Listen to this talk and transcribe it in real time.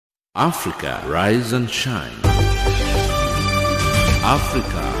Africa, rise and shine.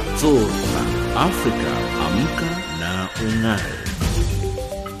 Africa, zorka. Africa, amka na ung'are.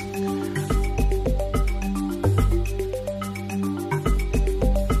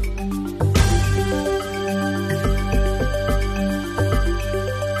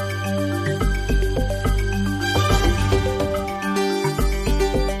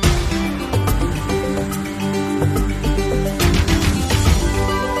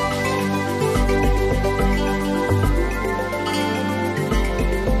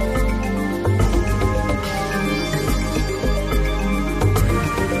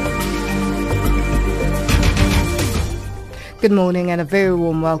 Good morning and a very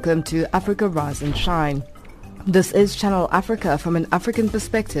warm welcome to Africa Rise and Shine. This is Channel Africa from an African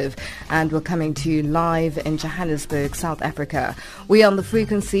perspective, and we're coming to you live in Johannesburg, South Africa. We are on the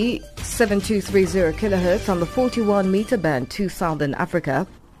frequency 7230 kHz on the 41 meter band to Southern Africa,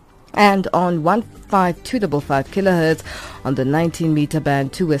 and on 15255 kHz on the 19 meter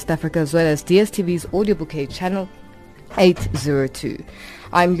band to West Africa, as well as DSTV's audio bouquet channel 802.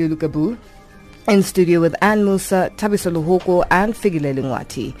 I'm Lulu Gabu. In studio with Ann Musa, Tabiso Luhoko and Figile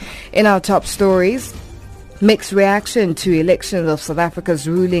Lingwati. In our top stories, mixed reaction to elections of South Africa's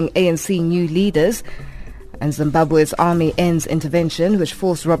ruling ANC new leaders, and Zimbabwe's army ends intervention which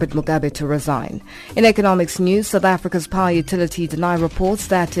forced Robert Mugabe to resign. In economics news, South Africa's power utility deny reports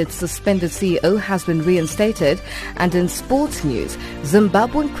that its suspended CEO has been reinstated. And in sports news,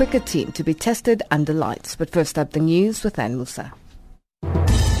 Zimbabwean cricket team to be tested under lights. But first up, the news with Ann Musa.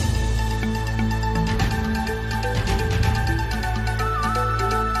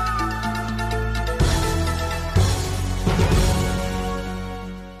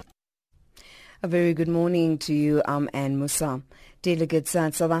 A very good morning to you. I'm Ann Musa. Delegates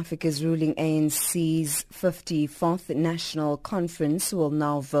at South Africa's ruling ANC's 54th National Conference will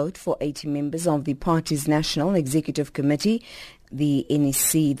now vote for 80 members of the party's National Executive Committee, the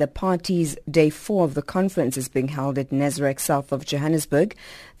NEC. The party's Day 4 of the conference is being held at Nasrec, south of Johannesburg.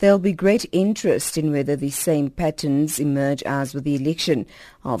 There will be great interest in whether the same patterns emerge as with the election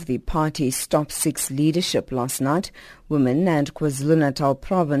of the party's top 6 leadership last night. Women and KwaZulu-Natal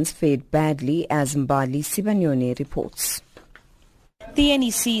province fared badly, as Mbali Sibanyoni reports. The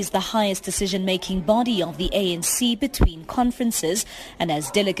NEC is the highest decision-making body of the ANC between conferences, and as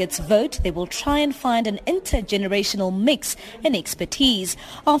delegates vote, they will try and find an intergenerational mix in expertise.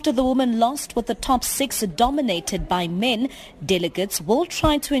 After the women lost with the top 6 dominated by men, delegates will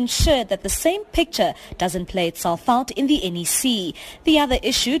try to ensure that the same picture doesn't play itself out in the NEC. The other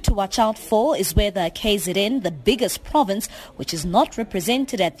issue to watch out for is whether KZN, the biggest province, which is not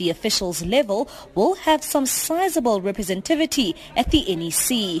represented at the officials level, will have some sizable representativity at the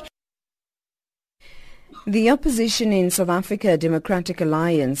NEC. The opposition in South Africa, Democratic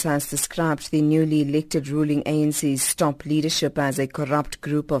Alliance, has described the newly elected ruling ANC's top leadership as a corrupt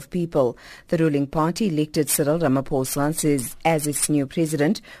group of people. The ruling party elected Cyril Ramaphosa as its new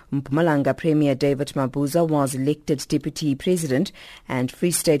president. Mpumalanga Premier David Mabuza was elected deputy president, and Free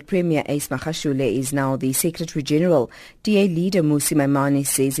State Premier Ace Magashule is now the Secretary General. DA leader Mmusi Maimane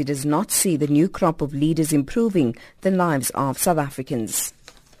says he does not see the new crop of leaders improving the lives of South Africans.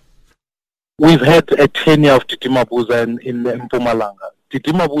 We've had a tenure of Titi Mabuza in Mpumalanga.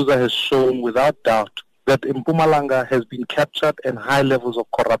 Titi Mabuza has shown without doubt that Mpumalanga has been captured and high levels of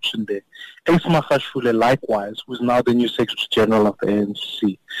corruption there. Ace Magashule likewise, who is now the new Secretary General of the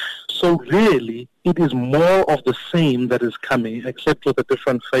ANC. So really, it is more of the same that is coming, except with a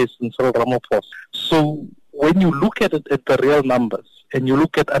different face in Cyril Ramaphosa. So when you look at it at the real numbers, and you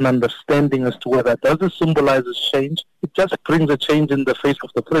look at an understanding as to whether does it symbolize change, it just brings a change in the face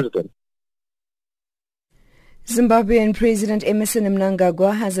of the president. Zimbabwean President Emmerson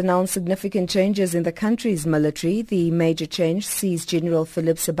Mnangagwa has announced significant changes in the country's military. The major change sees General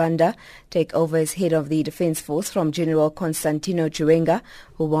Philip Sibanda take over as head of the Defence Force from General Constantino Chiwenga,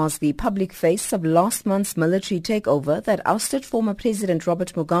 who was the public face of last month's military takeover that ousted former President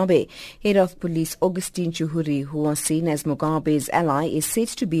Robert Mugabe. Head of Police Augustine Chuhuri, who was seen as Mugabe's ally, is set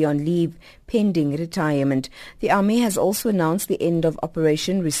to be on leave pending retirement. The army has also announced the end of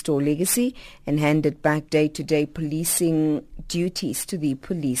Operation Restore Legacy and handed back day-to-day policing duties to the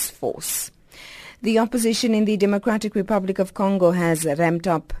police force. The opposition in the Democratic Republic of Congo has ramped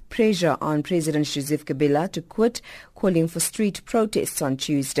up pressure on President Joseph Kabila to quit calling for street protests on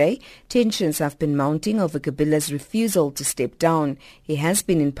Tuesday. Tensions have been mounting over Kabila's refusal to step down. He has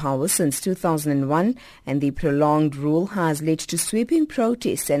been in power since 2001, and the prolonged rule has led to sweeping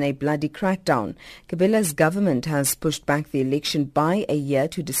protests and a bloody crackdown. Kabila's government has pushed back the election by a year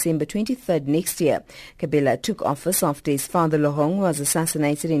to December 23rd next year. Kabila took office after his father Lohong was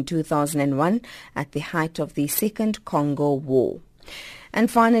assassinated in 2001 at the height of the Second Congo War. And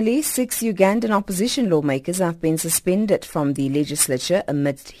finally, 6 Ugandan opposition lawmakers have been suspended from the legislature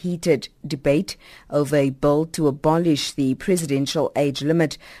amidst heated debate over a bill to abolish the presidential age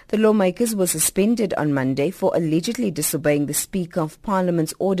limit. The lawmakers were suspended on Monday for allegedly disobeying the Speaker of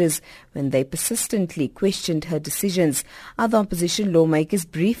Parliament's orders when they persistently questioned her decisions. Other opposition lawmakers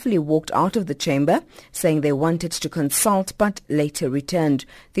briefly walked out of the chamber, saying they wanted to consult but later returned.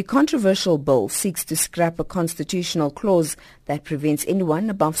 The controversial bill seeks to scrap a constitutional clause that prevents anyone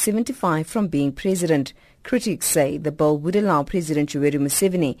above 75 from being president. Critics say the bill would allow President Yoweri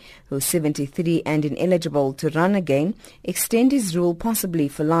Museveni, who is 73 and ineligible to run again, extend his rule possibly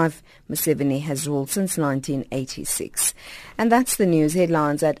for life. Museveni has ruled since 1986. And that's the news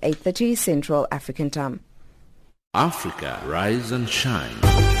headlines at 8:30 Central African Time. Africa, rise and shine.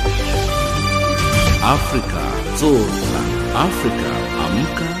 Africa, zorka. Africa,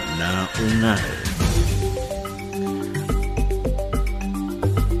 amka na ung'are.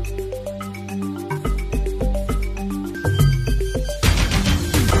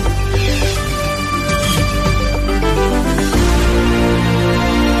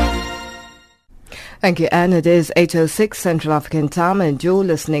 Thank you, Anne. It is 8:06 Central African Time and you're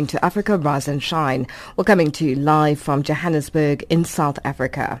listening to Africa Rise and Shine. We're coming to you live from Johannesburg in South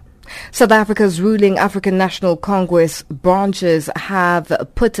Africa. South Africa's ruling African National Congress branches have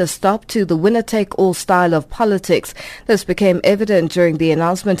put a stop to the winner-take-all style of politics. This became evident during the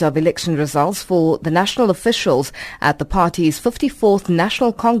announcement of election results for the national officials at the party's 54th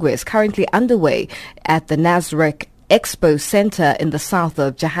National Congress, currently underway at the Nasrec Expo Centre in the south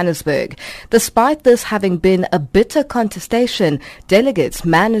of Johannesburg. Despite this having been a bitter contestation, delegates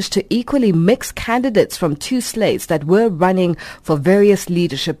managed to equally mix candidates from two slates that were running for various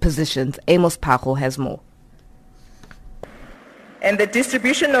leadership positions. Amos Pacho has more. And the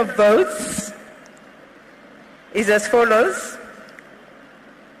distribution of votes is as follows.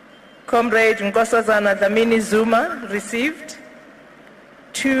 Comrade Nkosazana Dlamini Zuma received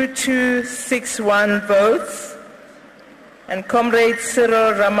 2261 votes. And Comrade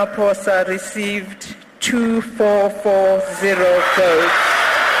Cyril Ramaphosa received 2440 votes.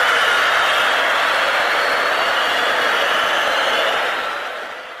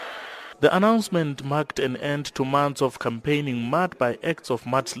 The announcement marked an end to months of campaigning marred by acts of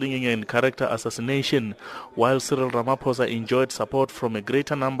mudslinging and character assassination, while Cyril Ramaphosa enjoyed support from a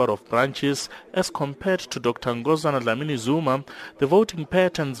greater number of branches as compared to Dr. Nkosazana Dlamini Zuma. The voting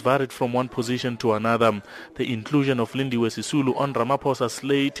patterns varied from one position to another. The inclusion of Lindiwe Sisulu on Ramaphosa's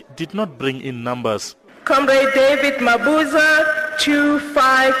slate did not bring in numbers. Comrade David Mabuza,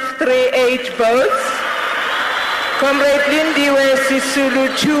 2538 votes. Comrade Lindiwe Sisulu,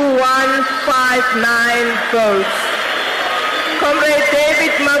 2159 votes. Comrade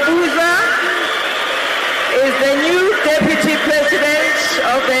David Mabuza is the new Deputy President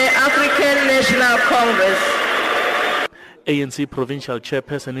of the African National Congress. ANC provincial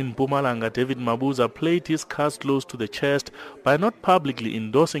chairperson in Mpumalanga, David Mabuza, played his cards close to the chest by not publicly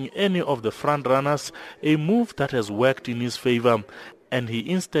endorsing any of the frontrunners, a move that has worked in his favor. And he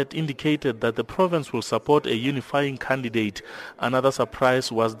instead indicated that the province will support a unifying candidate. Another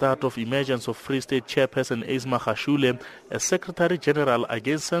surprise was that of emergence of Free State chairperson Ace Magashule as Secretary General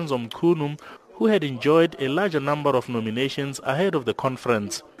against Senzo Mchunu, who had enjoyed a larger number of nominations ahead of the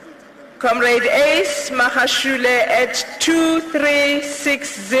conference. Comrade Ace Magashule at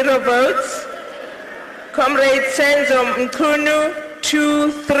 2360 votes. Comrade Senzo Mchunu,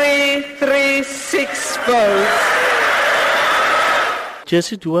 2336 votes.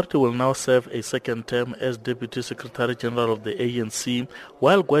 Jesse Duarte will now serve a second term as Deputy Secretary General of the ANC,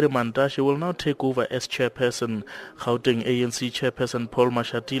 while Gwede Mantashe will now take over as Chairperson. Gauteng ANC Chairperson Paul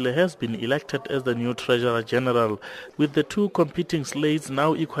Mashatile has been elected as the new Treasurer General. With the two competing slates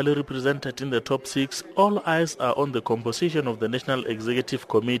now equally represented in the top six, all eyes are on the composition of the National Executive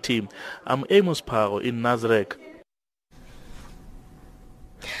Committee. I'm Amos Paro in Nasrec.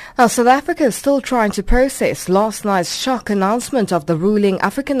 Now, South Africa is still trying to process last night's shock announcement of the ruling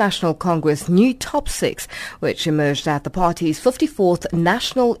African National Congress new top six, which emerged at the party's 54th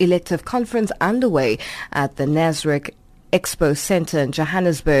National Elective Conference underway at the Nasrec Expo Centre in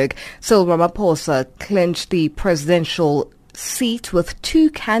Johannesburg. Cyril Ramaphosa clinched the presidential seat with two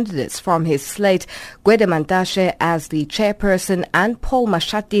candidates from his slate, Gwede Mantashe as the chairperson and Paul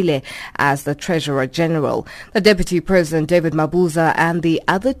Mashatile as the Treasurer General. The Deputy President David Mabuza and the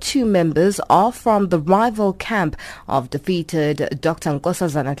other two members are from the rival camp of defeated Dr.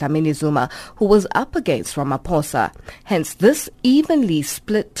 Nkosazana Dlamini-Zuma, who was up against Ramaphosa. Hence, this evenly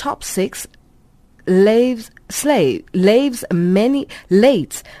split top six leaves many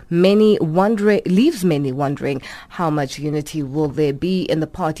wondering how much unity will there be in the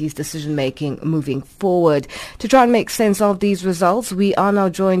party's decision making moving forward. To try and make sense of these results, we are now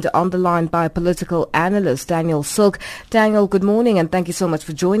joined on the line by political analyst Daniel Silk. Daniel, good morning, and thank you so much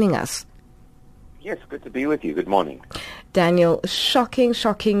for joining us. Yes, good to be with you. Good morning. Daniel, shocking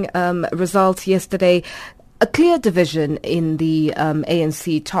results yesterday. A clear division in the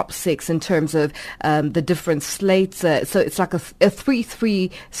ANC top six in terms of the different slates. So it's like a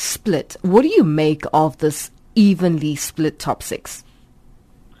 3-3 split. What do you make of this evenly split top six?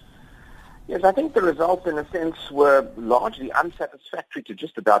 Yes, I think the results, in a sense, were largely unsatisfactory to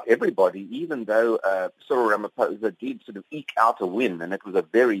just about everybody, even though Cyril Ramaphosa did sort of eke out a win, and it was a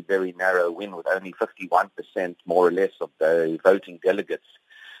very, very narrow win with only 51% more or less of the voting delegates.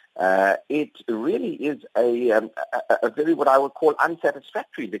 It really is a very, what I would call,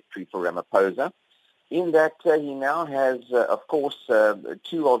 unsatisfactory victory for Ramaphosa, in that he now has, of course,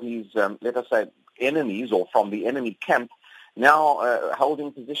 two of his, let us say, enemies, or from the enemy camp, now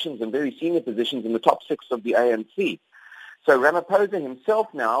holding positions and very senior positions in the top six of the ANC. So Ramaphosa himself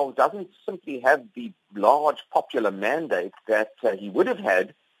now doesn't simply have the large popular mandate that he would have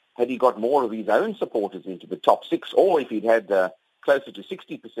had he got more of his own supporters into the top six, or if he'd had closer to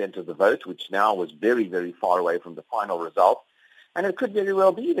 60% of the vote, which now was very, very far away from the final result. And it could very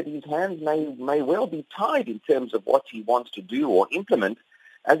well be that his hands may well be tied in terms of what he wants to do or implement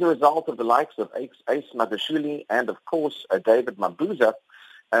as a result of the likes of Ace Magashule and, of course, David Mabuza,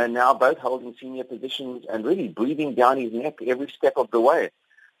 now both holding senior positions and really breathing down his neck every step of the way.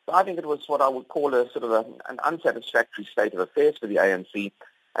 So I think it was what I would call a sort of an unsatisfactory state of affairs for the ANC.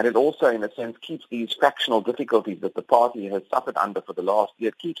 And it also, in a sense, keeps these fractional difficulties that the party has suffered under for the last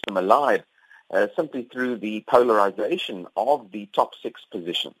year, keeps them alive simply through the polarization of the top six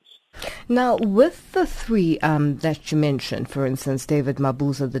positions. Now, with the three that you mentioned, for instance, David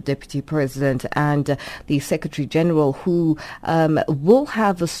Mabuza, the Deputy President, and the Secretary General, who will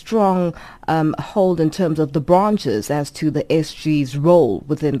have a strong hold in terms of the branches as to the SG's role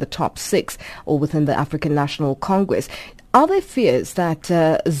within the top six or within the African National Congress, are there fears that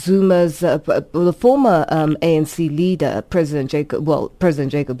Zuma's, the former ANC leader, President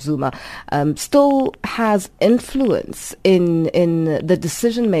Jacob Zuma, still has influence in the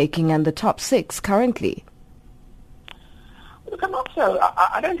decision-making and the top six currently? Look,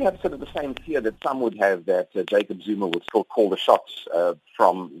 I don't have sort of the same fear that some would have that Jacob Zuma would still call the shots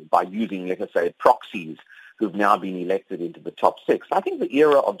by using, let us say, proxies who've now been elected into the top six. I think the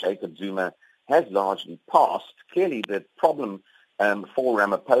era of Jacob Zuma has largely passed. Clearly, the problem for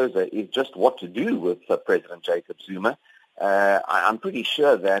Ramaphosa is just what to do with President Jacob Zuma. I'm pretty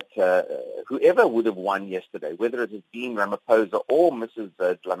sure that whoever would have won yesterday, whether it has been Ramaphosa or Mrs.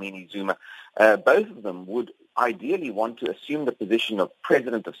 Dlamini-Zuma, both of them would ideally want to assume the position of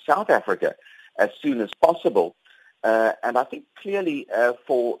President of South Africa as soon as possible. And I think clearly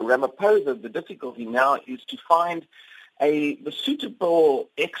for Ramaphosa, the difficulty now is to find the suitable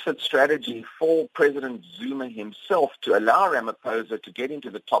exit strategy for President Zuma himself to allow Ramaphosa to get into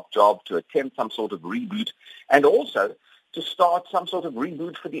the top job, to attempt some sort of reboot, and also to start some sort of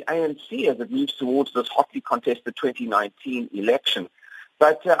reboot for the ANC as it moves towards this hotly contested 2019 election.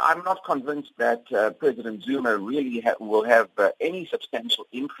 But I'm not convinced that President Zuma really will have any substantial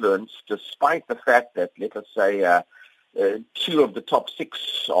influence, despite the fact that, let us say, two of the top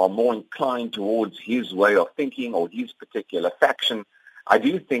six are more inclined towards his way of thinking or his particular faction. I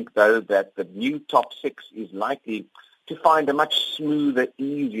do think, though, that the new top six is likely to find a much smoother,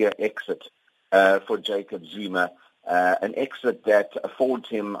 easier exit for Jacob Zuma, an exit that affords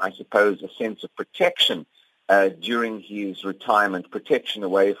him, I suppose, a sense of protection during his retirement, protection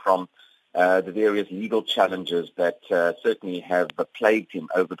away from the various legal challenges that certainly have plagued him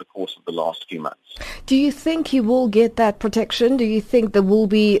over the course of the last few months. Do you think he will get that protection? Do you think there will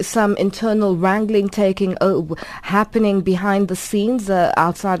be some internal wrangling happening behind the scenes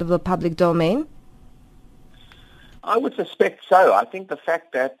outside of the public domain? I would suspect so. I think the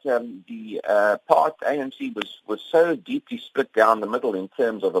fact that the ANC was so deeply split down the middle in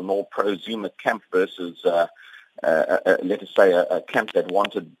terms of a more pro-Zuma camp versus let us say, a camp that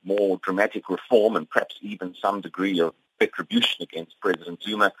wanted more dramatic reform and perhaps even some degree of retribution against President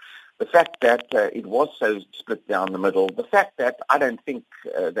Zuma. the fact that it was so split down the middle, the fact that I don't think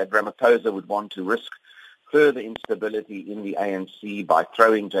that Ramaphosa would want to risk further instability in the ANC by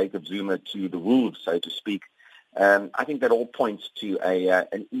throwing Jacob Zuma to the wolves, so to speak. I think that all points to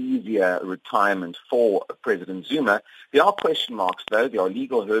an easier retirement for President Zuma. There are question marks, though. There are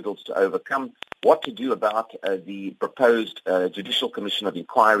legal hurdles to overcome. What to do about the proposed Judicial Commission of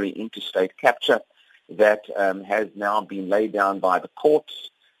Inquiry into state capture that has now been laid down by the courts.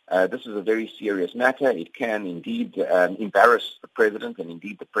 This is a very serious matter. It can indeed embarrass the president and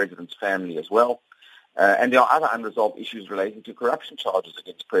indeed the president's family as well. And there are other unresolved issues relating to corruption charges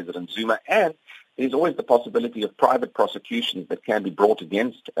against President Zuma, and there's always the possibility of private prosecutions that can be brought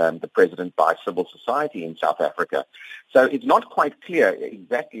against the president by civil society in South Africa. So it's not quite clear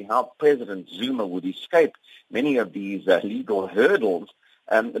exactly how President Zuma would escape many of these legal hurdles,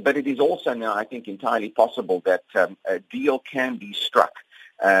 but it is also now, I think, entirely possible that a deal can be struck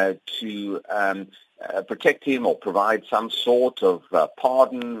to protect him or provide some sort of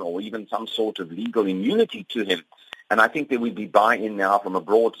pardon or even some sort of legal immunity to him. And I think there would be buy-in now from a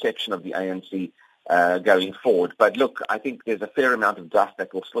broad section of the ANC going forward. But look, I think there's a fair amount of dust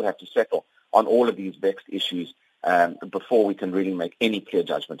that will still have to settle on all of these vexed issues before we can really make any clear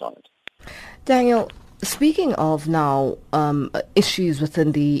judgment on it. Daniel, speaking of now issues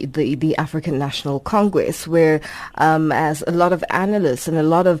within the African National Congress, where as a lot of analysts and a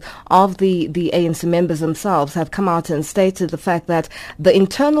lot of the ANC members themselves have come out and stated the fact that the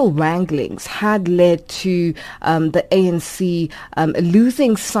internal wranglings had led to the ANC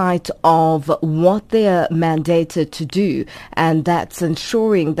losing sight of what they are mandated to do, and that's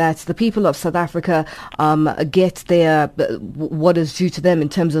ensuring that the people of South Africa get their what is due to them in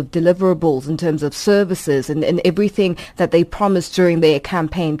terms of deliverables, in terms of services, and everything that they promised during their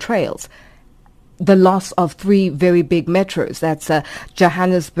campaign trails. The loss of three very big metros, that's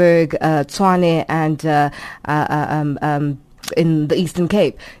Johannesburg, Tshwane, and in the Eastern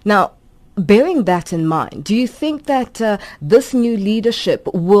Cape. Now, bearing that in mind, do you think that this new leadership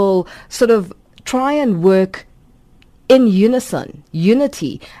will sort of try and work in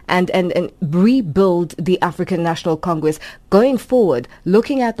unity, and rebuild the African National Congress going forward,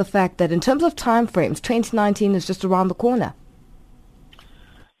 looking at the fact that in terms of timeframes, 2019 is just around the corner?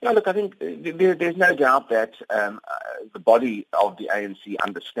 Yeah, look, I think there's no doubt that the body of the ANC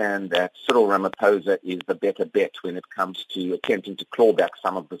understand that Cyril Ramaphosa is the better bet when it comes to attempting to claw back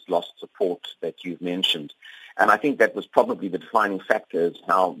some of this lost support that you've mentioned. And I think that was probably the defining factor is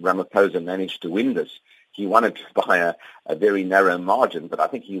how Ramaphosa managed to win this. He won it by a very narrow margin, but I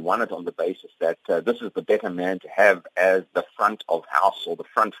think he won it on the basis that this is the better man to have as the front of house or the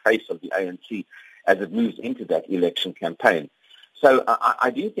front face of the ANC as it moves into that election campaign. So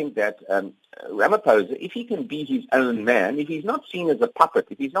I do think that Ramaphosa, if he can be his own man, if he's not seen as a puppet,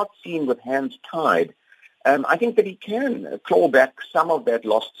 if he's not seen with hands tied, I think that he can claw back some of that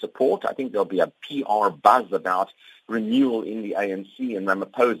lost support. I think there'll be a PR buzz about renewal in the ANC, and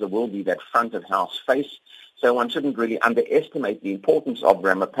Ramaphosa will be that front-of-house face. So one shouldn't really underestimate the importance of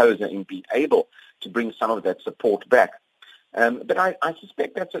Ramaphosa in being able to bring some of that support back. But I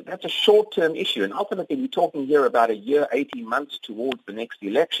suspect that's a short-term issue, and ultimately we're talking here about a year, 18 months towards the next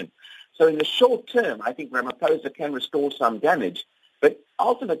election. So in the short term, I think Ramaphosa can restore some damage. But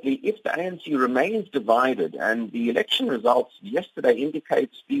ultimately, if the ANC remains divided, and the election results yesterday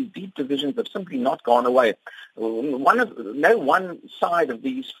indicates these deep divisions have simply not gone away, no one side of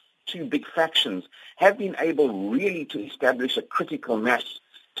these two big factions have been able really to establish a critical mass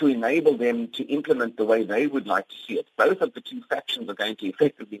to enable them to implement the way they would like to see it. Both of the two factions are going to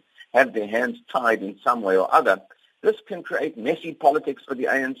effectively have their hands tied in some way or other. This can create messy politics for the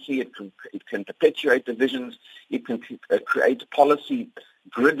ANC. It can perpetuate divisions. It can create policy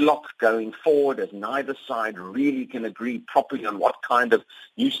gridlock going forward as neither side really can agree properly on what kind of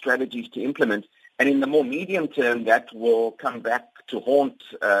new strategies to implement. And in the more medium term, that will come back to haunt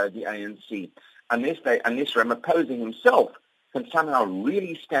the ANC unless Ramaphosa himself can somehow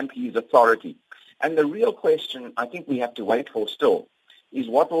really stamp his authority. And the real question I think we have to wait for still is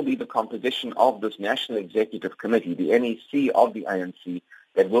what will be the composition of this National Executive Committee, the NEC of the ANC,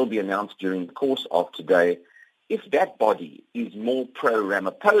 that will be announced during the course of today. If that body is more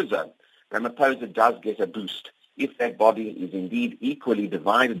pro-Ramaphosa, Ramaphosa does get a boost. If that body is indeed equally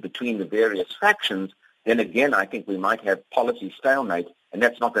divided between the various factions, then again I think we might have policy stalemate, and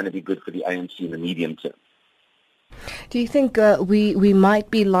that's not going to be good for the ANC in the medium term. Do you think we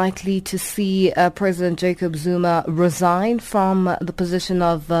might be likely to see President Jacob Zuma resign from the position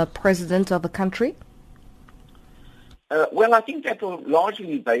of president of the country? Well, I think that will largely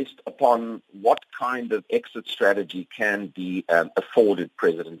be based upon what kind of exit strategy can be afforded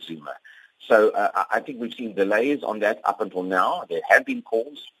President Zuma. So I think we've seen delays on that up until now. There have been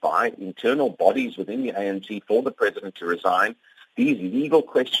calls by internal bodies within the ANC for the president to resign. These legal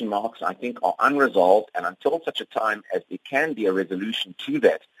question marks, I think, are unresolved, and until such a time as there can be a resolution to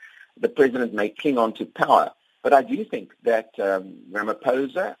that, the president may cling on to power. But I do think that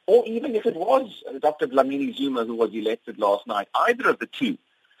Ramaphosa, or even if it was Dr. Dlamini Zuma who was elected last night, either of the two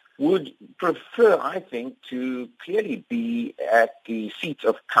would prefer, I think, to clearly be at the seat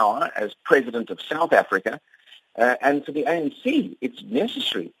of power as president of South Africa. And for the ANC, it's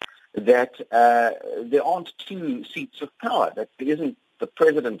necessary that there aren't two seats of power, that there isn't the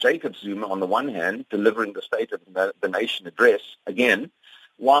President Jacob Zuma on the one hand delivering the State of the Nation address again,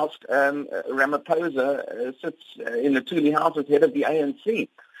 whilst Ramaphosa sits in the Thuli House as head of the ANC.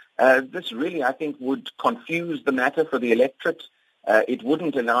 This really, I think, would confuse the matter for the electorate. It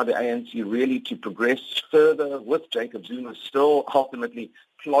wouldn't allow the ANC really to progress further with Jacob Zuma still ultimately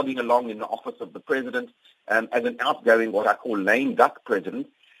plodding along in the office of the president as an outgoing, what I call lame duck president.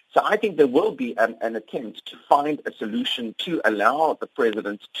 So I think there will be an attempt to find a solution to allow the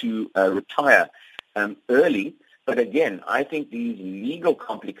president to retire early. But again, I think these legal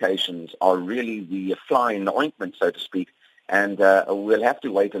complications are really the fly in the ointment, so to speak, and we'll have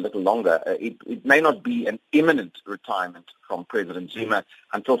to wait a little longer. It may not be an imminent retirement from President Zuma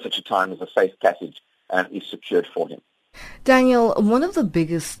until such a time as a safe passage is secured for him. Daniel, one of the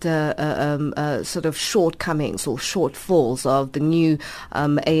biggest sort of shortcomings or shortfalls of the new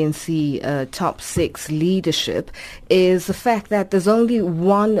ANC top six leadership is the fact that there's only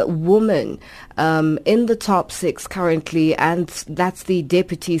one woman in the top six currently, and that's the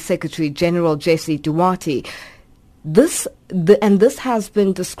Deputy Secretary General Jessie Duarte. This has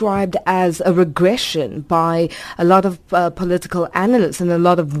been described as a regression by a lot of political analysts and a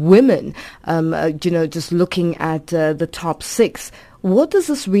lot of women, just looking at the top six. What does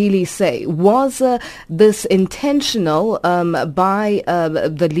this really say? Was this intentional by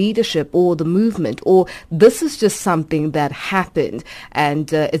the leadership or the movement, or this is just something that happened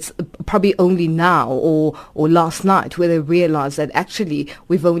and it's probably only now or last night where they realized that actually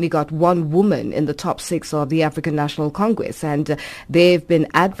we've only got one woman in the top six of the African National Congress, and they've been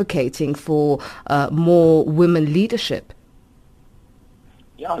advocating for more women leadership?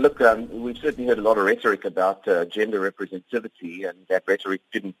 Yeah, look, we've certainly heard a lot of rhetoric about gender representativity, and that rhetoric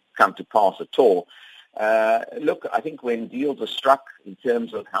didn't come to pass at all. Look, I think when deals are struck in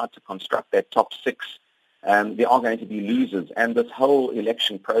terms of how to construct that top six, there are going to be losers, and this whole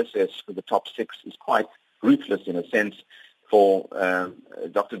election process for the top six is quite ruthless in a sense for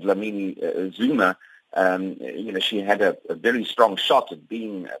Dr. Dlamini Zuma. She had a very strong shot at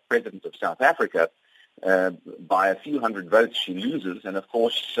being president of South Africa. By a few hundred votes she loses, and of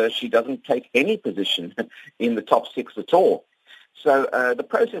course she doesn't take any position in the top six at all. So the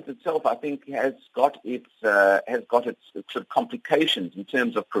process itself, I think, has got its sort of complications in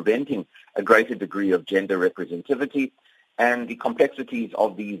terms of preventing a greater degree of gender representativity, and the complexities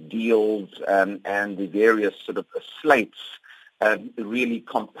of these deals and the various sort of slates really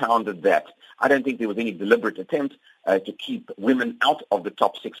compounded that. I don't think there was any deliberate attempt to keep women out of the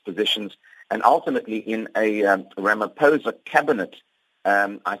top six positions. And ultimately, in a Ramaphosa cabinet,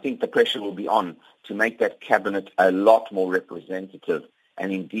 I think the pressure will be on to make that cabinet a lot more representative,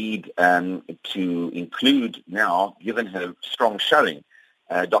 and indeed to include now, given her strong showing,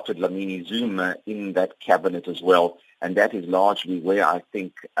 Dr. Dlamini Zuma in that cabinet as well. And that is largely where I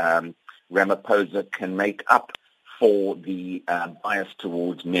think Ramaphosa can make up for the bias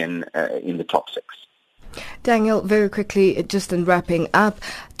towards men in the top six. Daniel, very quickly, just in wrapping up,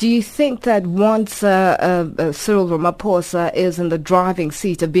 do you think that once Cyril Ramaphosa is in the driving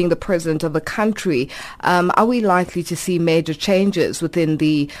seat of being the president of the country, are we likely to see major changes within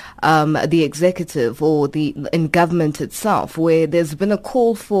the executive or in government itself, where there's been a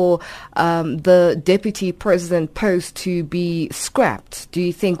call for the deputy president post to be scrapped? Do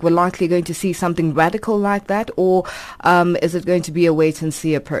you think we're likely going to see something radical like that, or is it going to be a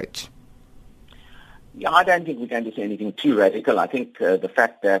wait-and-see approach? Yeah, I don't think we're going to see anything too radical. I think the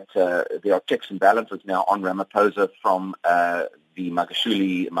fact that there are checks and balances now on Ramaphosa from the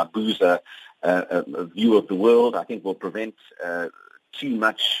Magashule Mabuza view of the world, I think will prevent too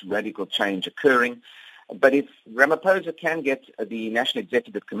much radical change occurring. But if Ramaphosa can get the National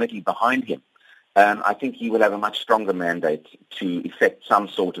Executive Committee behind him, I think he will have a much stronger mandate to effect some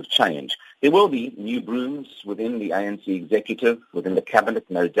sort of change. There will be new brooms within the ANC executive, within the cabinet,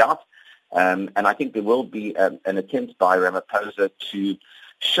 no doubt. And I think there will be an attempt by Ramaphosa to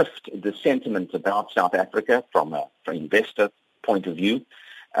shift the sentiment about South Africa from an investor point of view.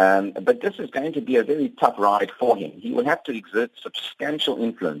 But this is going to be a very tough ride for him. He will have to exert substantial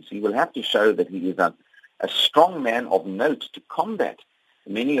influence. He will have to show that he is a strong man of note to combat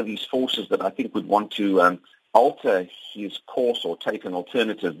many of these forces that I think would want to alter his course or take an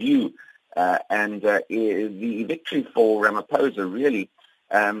alternative view. The victory for Ramaphosa really,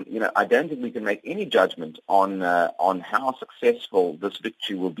 I don't think we can make any judgment on how successful this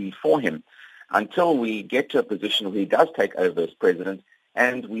victory will be for him until we get to a position where he does take over as president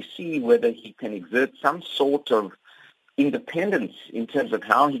and we see whether he can exert some sort of independence in terms of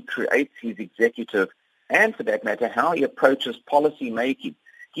how he creates his executive and, for that matter, how he approaches policy making.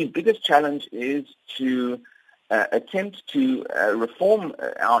 His biggest challenge is to attempt to reform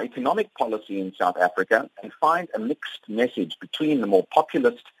our economic policy in South Africa and find a mixed message between the more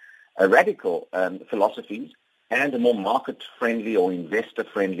populist, radical philosophies and a more market-friendly or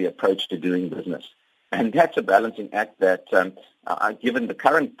investor-friendly approach to doing business. And that's a balancing act that, given the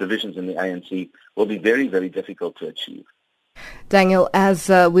current divisions in the ANC, will be very, very difficult to achieve. Daniel, as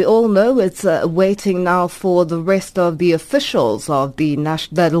we all know, it's waiting now for the rest of the officials of the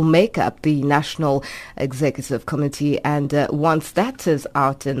that'll make up the National Executive Committee, and once that is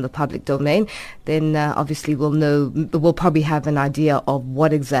out in the public domain, then obviously we'll probably have an idea of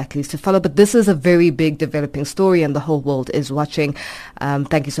what exactly is to follow. But this is a very big developing story, and the whole world is watching.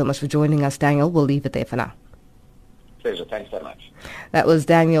 Thank you so much for joining us, Daniel. We'll leave it there for now. Pleasure. Thanks so much. That was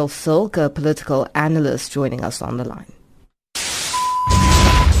Daniel Silk, a political analyst, joining us on the line.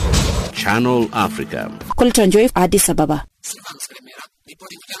 Channel Africa. Addis Ababa.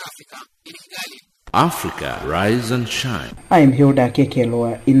 Africa, rise and shine. I am Hilda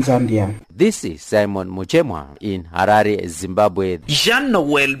Kekelwa in Zambia. This is Simon Muchemwa in Harare, Zimbabwe.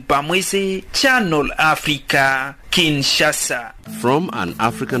 Jean-Noel Bamwese, Channel Africa, Kinshasa. From an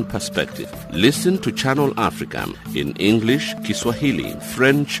African perspective, listen to Channel Africa in English, Kiswahili,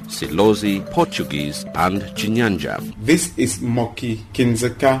 French, Silozi, Portuguese, and Chinyanja. This is Moki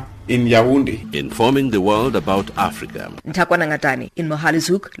Kinzeka in Yaoundé, informing the world about Africa. Ntakwana Ngatani in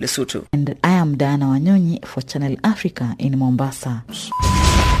Mohalizuk, Lesotho. And I am Diana Wanyonyi for Channel Africa in Mombasa.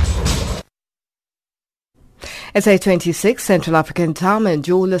 It's 8:26 Central African Time, and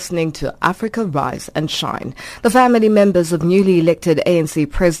you're listening to Africa Rise and Shine. The family members of newly elected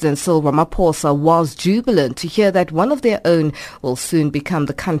ANC President Cyril Ramaphosa was jubilant to hear that one of their own will soon become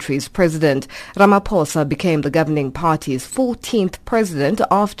the country's president. Ramaphosa became the governing party's 14th president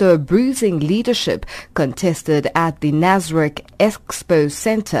after a bruising leadership contested at the Nasrec Expo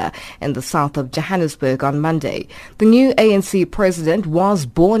Centre in the south of Johannesburg on Monday. The new ANC president was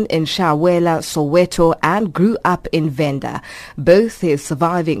born in Shawela, Soweto, and grew up in Venda. Both his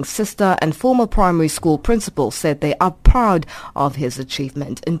surviving sister and former primary school principal said they are proud of his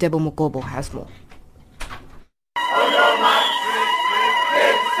achievement. Ndebo Mugobo has more.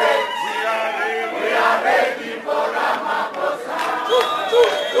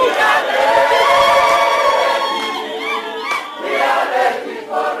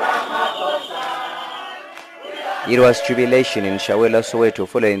 It was jubilation in Shawela, Soweto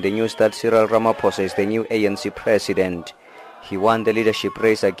following the news that Cyril Ramaphosa is the new ANC president. He won the leadership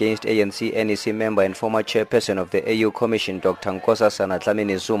race against ANC NEC member and former chairperson of the AU Commission, Dr. Nkosazana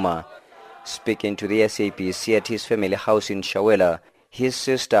Dlamini Zuma. Speaking to the SABC at his family house in Shawela, his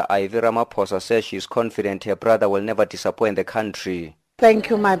sister Ivy Ramaphosa says she is confident her brother will never disappoint the country. Thank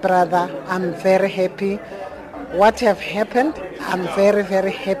you, my brother. I'm very happy. What have happened, I'm very,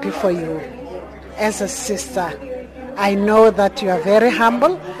 very happy for you. As a sister, I know that you are very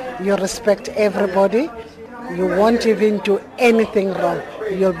humble, you respect everybody, you won't even do anything wrong.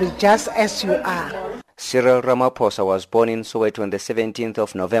 You'll be just as you are. Cyril Ramaphosa was born in Soweto on the 17th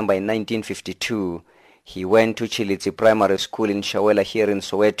of November in 1952. He went to Chilitsi Primary School in Shawela here in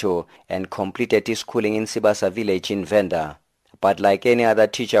Soweto and completed his schooling in Sibasa village in Venda. But like any other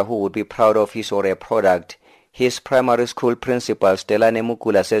teacher who would be proud of his or her product, his primary school principal, Stella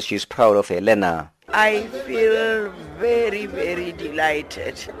Nemukula, says she's proud of Helena. I feel very, very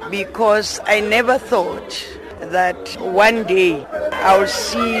delighted because I never thought that one day I'll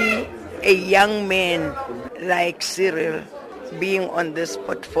see a young man like Cyril being on this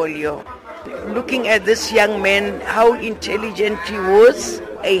portfolio. Looking at this young man, how intelligent he was,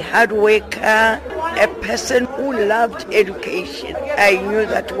 a hard worker, a person who loved education. I knew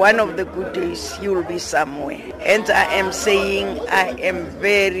that one of the good days he will be somewhere. And I am saying I am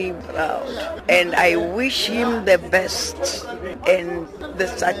very proud. And I wish him the best and the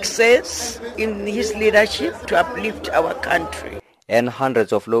success in his leadership to uplift our country. And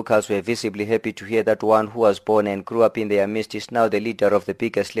hundreds of locals were visibly happy to hear that one who was born and grew up in their midst is now the leader of the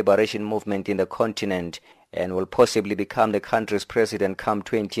biggest liberation movement in the continent and will possibly become the country's president come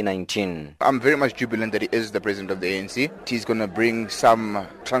 2019. I'm very much jubilant that he is the president of the ANC. He's going to bring some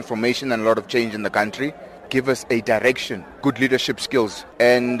transformation and a lot of change in the country, give us a direction, good leadership skills,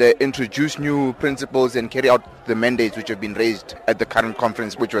 and introduce new principles and carry out the mandates which have been raised at the current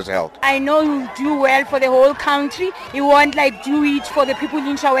conference which was held. I know he'll do well for the whole country. He won't do it for the people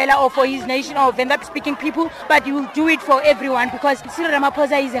in Shawela or for his nation or Venda-speaking people, but he will do it for everyone because Cyril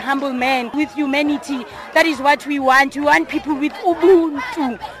Ramaphosa is a humble man with humanity. That is what we want. We want people with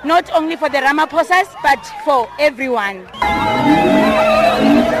Ubuntu, not only for the Ramaphosas, but for everyone.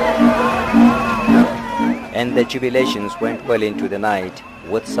 And the jubilations went well into the night,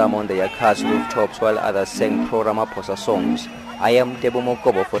 with some on their cars' rooftops while others sang pro-Ramaphosa songs. I am Tebo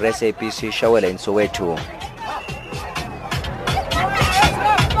Mokobo for SABC Shawela in Soweto.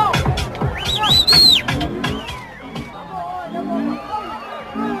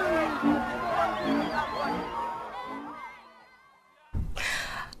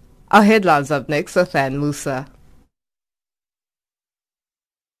 Our headlines up next with Ann Musa.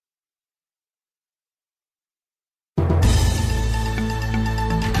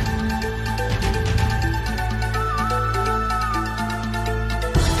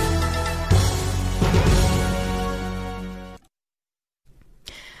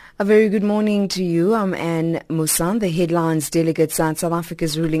 A very good morning to you. I'm Anne Musan. The headlines: delegates at South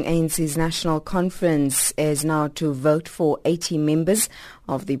Africa's ruling ANC's National Conference is now to vote for 80 members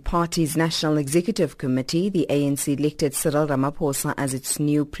of the party's National Executive Committee. The ANC elected Cyril Ramaphosa as its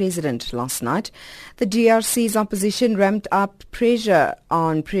new president last night. The DRC's opposition ramped up pressure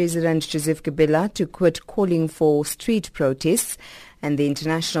on President Joseph Kabila to quit calling for street protests. And the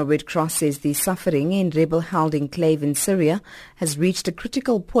International Red Cross says the suffering in rebel-held enclave in Syria has reached a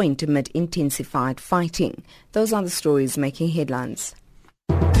critical point amid intensified fighting. Those are the stories making headlines.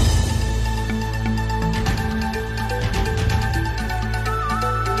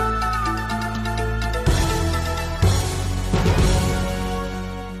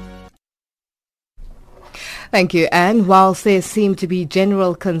 Thank you, Anne. Whilst there seemed to be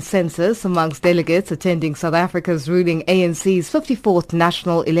general consensus amongst delegates attending South Africa's ruling ANC's 54th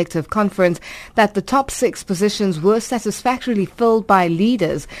National Elective Conference that the top 6 positions were satisfactorily filled by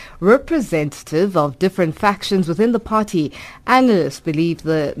leaders representative of different factions within the party, analysts believe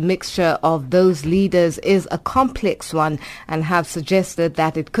the mixture of those leaders is a complex one and have suggested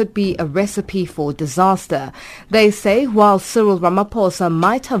that it could be a recipe for disaster. They say while Cyril Ramaphosa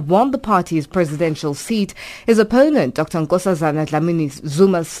might have won the party's presidential seat, his opponent, Dr. Nkosazana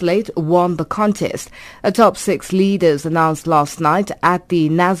Dlamini-Zuma's slate, won the contest. The top 6 leaders announced last night at the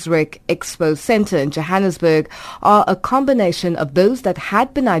Nasrec Expo Center in Johannesburg are a combination of those that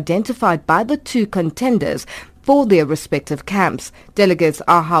had been identified by the 2 contenders for their respective camps. Delegates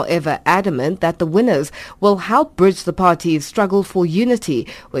are, however, adamant that the winners will help bridge the party's struggle for unity,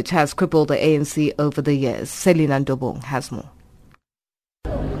 which has crippled the ANC over the years. Selina Ndobong has more.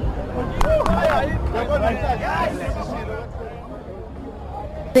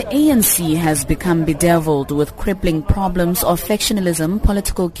 The ANC has become bedeviled with crippling problems of factionalism,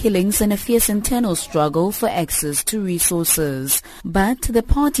 political killings and a fierce internal struggle for access to resources. But the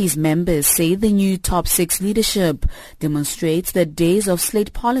party's members say the new top 6 leadership demonstrates that days of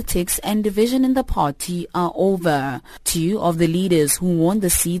slate politics and division in the party are over. 2 of the leaders who won the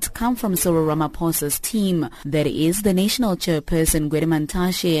seat come from Cyril Ramaphosa's team, that is the national chairperson Gwede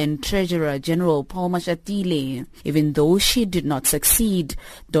Mantashe and Treasurer General Paul Mashatile. Even though she did not succeed,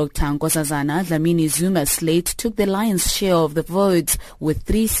 Dr. Nkosazana Dlamini-Zuma's slate took the lion's share of the votes, with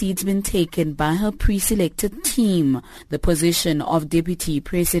 3 seats being taken by her pre-selected team. The position of deputy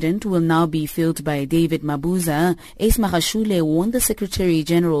president will now be filled by David Mabuza. Ace Magashule won the secretary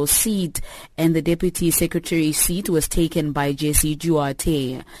general's seat, and the deputy secretary seat was taken by Jesse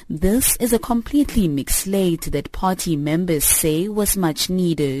Duarte. This is a completely mixed slate that party members say was much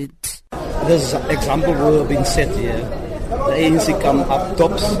needed. This example will have been set here. The ANC come up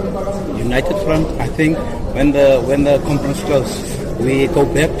tops, united front. I think when the conference closes, we go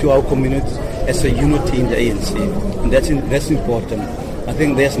back to our community as a unity in the ANC, and that's important. I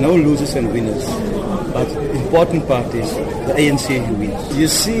think there's no losers and winners, but important part is the ANC who wins. You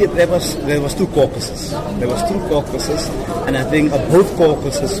see, there was 2 caucuses. There was 2 caucuses, and I think both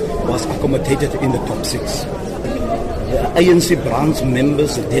caucuses was accommodated in the top 6. The ANC branch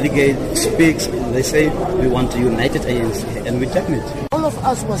members, the delegate speaks, they say we want a united ANC, and we've done it. all of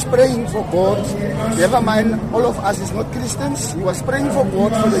us was praying for God. Never mind, all of us is not Christians. He was praying for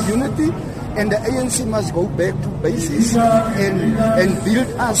God for the unity, and the ANC must go back to basics and build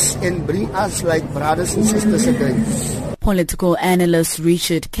us and bring us like brothers and sisters again. Political analyst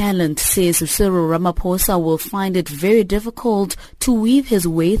Richard Calland says Cyril Ramaphosa will find it very difficult to weave his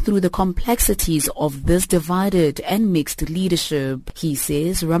way through the complexities of this divided and mixed leadership. He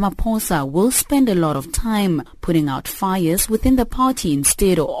says Ramaphosa will spend a lot of time putting out fires within the party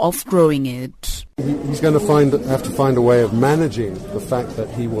instead of growing it. He's going to have to find a way of managing the fact that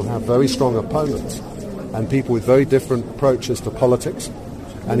he will have very strong opponents and people with very different approaches to politics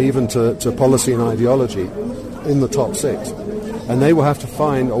and even to policy and ideology in the top six. And they will have to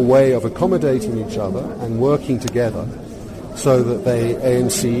find a way of accommodating each other and working together so that the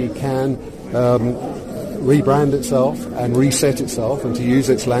ANC can rebrand itself and reset itself and, to use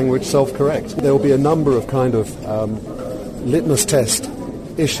its language, self-correct. There will be a number of kind of litmus test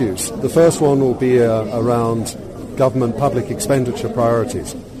issues. The first one will be around government public expenditure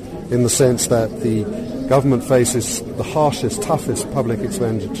priorities, in the sense that the government faces the harshest, toughest public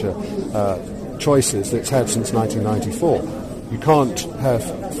expenditure choices that it's had since 1994. You can't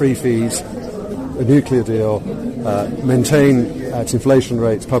have free fees, a nuclear deal, maintain at inflation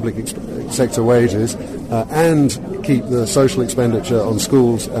rates public sector wages, and keep the social expenditure on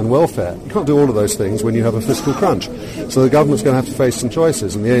schools and welfare. You can't do all of those things when you have a fiscal crunch. So the government's going to have to face some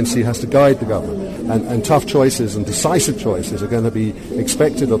choices, and the ANC has to guide the government. And tough choices and decisive choices are going to be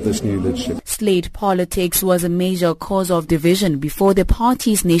expected of this new leadership. Slate politics was a major cause of division before the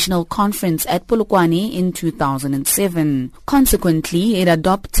party's national conference at Polokwane in 2007. Consequently, it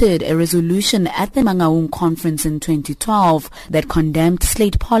adopted a resolution at the Mangaung conference in 2012 that condemned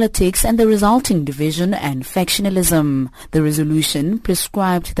slate politics and the resulting division and factionalism. The resolution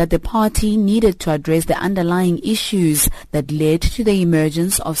prescribed that the party needed to address the underlying issues that led to the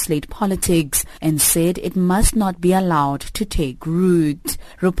emergence of slate politics and said it must not be allowed to take root.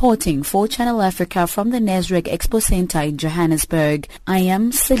 Reporting for Channel Africa from the Nasrec Expo Center in Johannesburg, I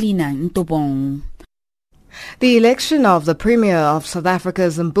am Selina Ntobong. The election of the Premier of South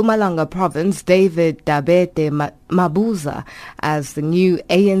Africa's Mpumalanga province, David Dabete Mabuza, as the new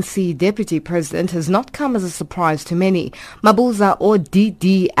ANC Deputy President has not come as a surprise to many. Mabuza, or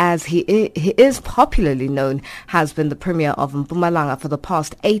DD as he is popularly known, has been the Premier of Mpumalanga for the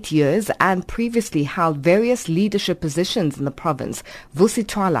past 8 years and previously held various leadership positions in the province. Vusi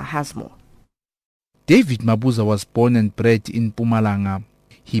Twala has more. David Mabuza was born and bred in Mpumalanga.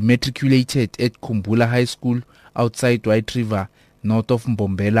 He matriculated at Kumbula High School outside White River, north of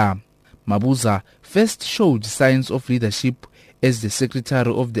Mbombela. Mabuza first showed signs of leadership as the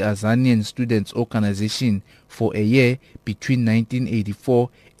secretary of the Azanian Students' Organization for a year between 1984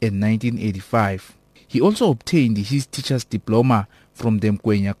 and 1985. He also obtained his teacher's diploma from the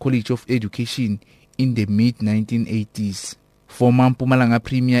Mkwenya College of Education in the mid-1980s. Former Mpumalanga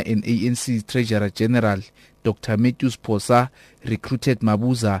Premier and ANC Treasurer General Dr. Matthews Phosa recruited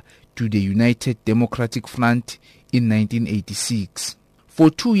Mabuza to the United Democratic Front in 1986.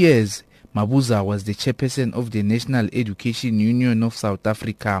 For 2 years, Mabuza was the chairperson of the National Education Union of South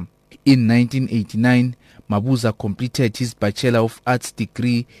Africa. In 1989, Mabuza completed his Bachelor of Arts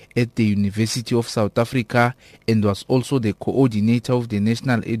degree at the University of South Africa and was also the coordinator of the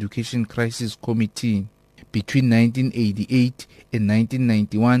National Education Crisis Committee. Between 1988 and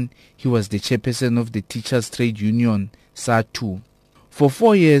 1991, he was the chairperson of the Teachers' Trade Union, SATU. For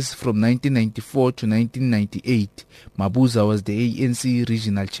 4 years, from 1994 to 1998, Mabuza was the ANC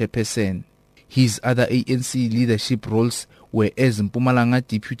regional chairperson. His other ANC leadership roles were as Mpumalanga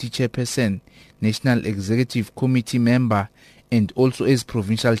Deputy Chairperson, National Executive Committee member, and also as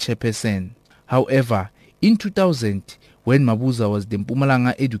Provincial Chairperson. However, in 2000, when Mabuza was the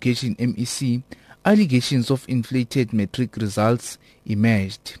Mpumalanga Education MEC, allegations of inflated matric results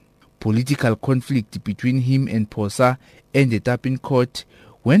emerged. Political conflict between him and Phosa ended up in court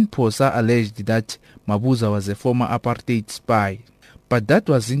when Phosa alleged that Mabuza was a former apartheid spy. But that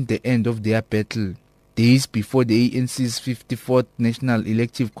wasn't the end of their battle. Days before the ANC's 54th National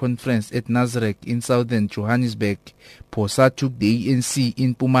Elective Conference at Nasrec in southern Johannesburg, Phosa took the ANC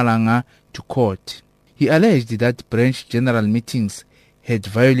in Mpumalanga to court. He alleged that branch general meetings had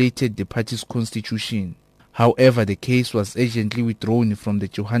violated the party's constitution. However, the case was urgently withdrawn from the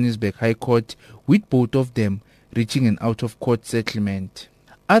Johannesburg High Court, with both of them reaching an out-of-court settlement.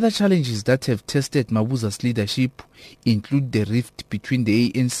 Other challenges that have tested Mabuza's leadership include the rift between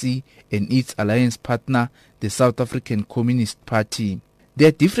the ANC and its alliance partner, the South African Communist Party.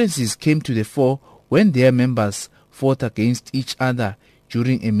 Their differences came to the fore when their members fought against each other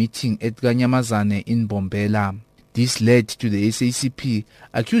during a meeting at Kanyamazane in Mbombela. This led to the SACP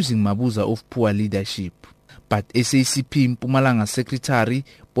accusing Mabuza of poor leadership. But SACP Mpumalanga Secretary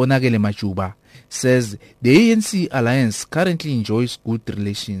Bonakele Majuba says the ANC alliance currently enjoys good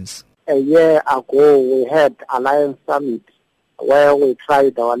relations. A year ago we had Alliance Summit where we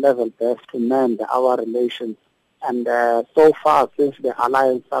tried our level best to mend our relations. And so far since the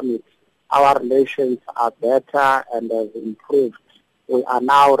Alliance Summit, our relations are better and have improved. We are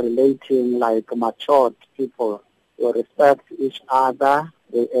now relating like matured people. We respect each other,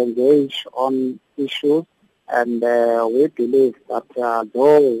 we engage on issues, and we believe that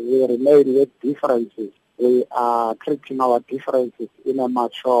though we remain with differences, we are treating our differences in a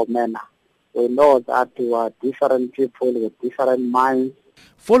mature manner. We know that we are different people with different minds.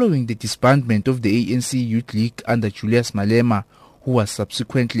 Following the disbandment of the ANC Youth League under Julius Malema, who was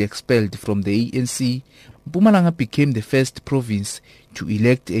subsequently expelled from the ANC, Mpumalanga became the first province to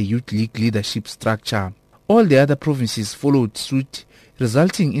elect a Youth League leadership structure. All the other provinces followed suit,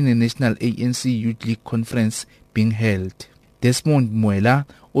 resulting in a national ANC Youth League conference being held. Desmond Muela,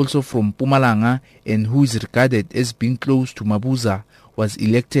 also from Mpumalanga and who is regarded as being close to Mabuza, was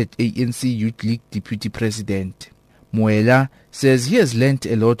elected ANC Youth League deputy president. Muela says he has learned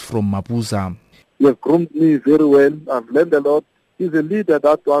a lot from Mabuza. He has groomed me very well. I've learned a lot. He's a leader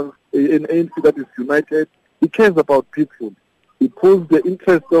that wants an ANC that is united. He cares about people. He puts the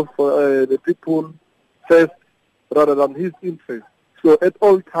interest of the people first rather than his interest. So at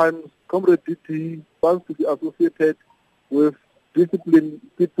all times, Comrade DT wants to be associated with disciplined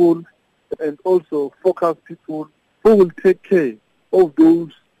people and also focused people who will take care of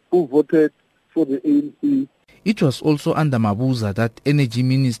those who voted for the ANC. It was also under Mabuza that Energy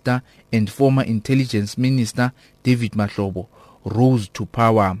Minister and former Intelligence Minister David Mahlobo rose to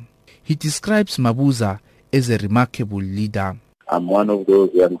power. He describes Mabuza as a remarkable leader. I'm one of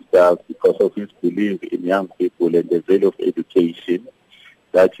those youngsters because of his belief in young people and the value of education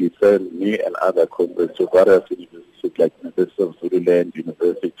that he sent me and other comrades to various universities like University of Zululand,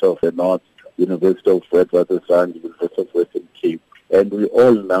 University of the North, University of Witwatersrand, University of Western Cape. And we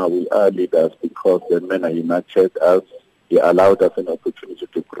all now, we are leaders because the men are united us. He allowed us an opportunity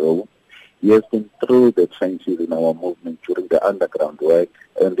to grow. He has been through the trenches in our movement during the underground work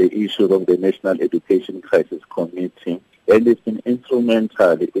and the issue of the National Education Crisis Committee. And it's been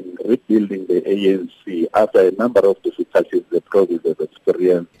instrumental in rebuilding the ANC after a number of difficulties the province has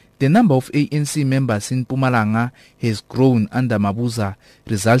experienced. The number of ANC members in Mpumalanga has grown under Mabuza,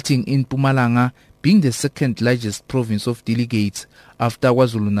 resulting in Mpumalanga being the second largest province of delegates after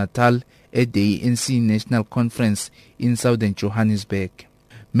KwaZulu-Natal at the ANC National Conference in southern Johannesburg.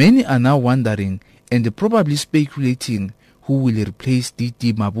 Many are now wondering and probably speculating who will replace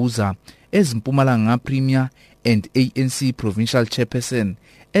DT Mabuza as Mpumalanga Premier and ANC Provincial Chairperson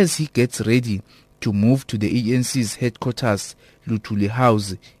as he gets ready to move to the ANC's headquarters, Luthuli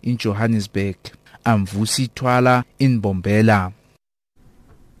House in Johannesburg. I'm Vusi Twala in Bombela.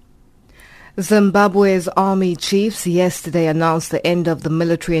 Zimbabwe's army chiefs yesterday announced the end of the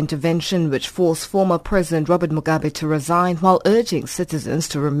military intervention which forced former President Robert Mugabe to resign while urging citizens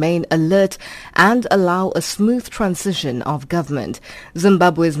to remain alert and allow a smooth transition of government.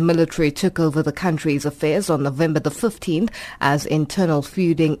 Zimbabwe's military took over the country's affairs on November the 15th as internal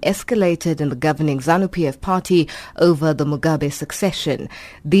feuding escalated in the governing ZANU-PF party over the Mugabe succession.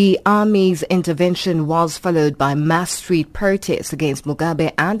 The army's intervention was followed by mass street protests against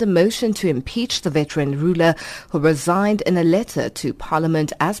Mugabe and a motion to impeach the veteran ruler who resigned in a letter to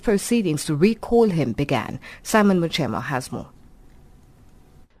Parliament as proceedings to recall him began. Simon Muchema has more.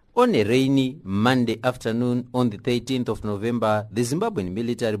 On a rainy Monday afternoon on the 13th of November, the Zimbabwean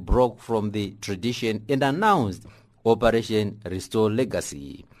military broke from the tradition and announced Operation Restore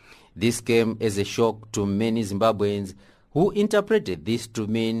Legacy. This came as a shock to many Zimbabweans who interpreted this to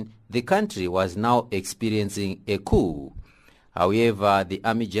mean the country was now experiencing a coup. However, the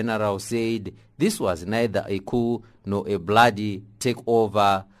Army General said this was neither a coup nor a bloody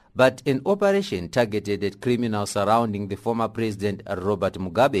takeover, but an operation targeted at criminals surrounding the former President Robert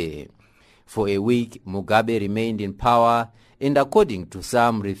Mugabe. For a week, Mugabe remained in power and, according to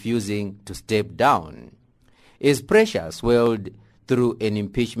some, refusing to step down. As pressure swelled through an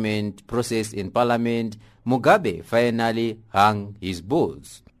impeachment process in Parliament, Mugabe finally hung his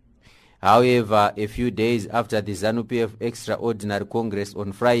boots. However, a few days after the ZANU-PF Extraordinary Congress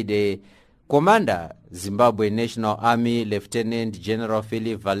on Friday, Commander, Zimbabwe National Army Lieutenant General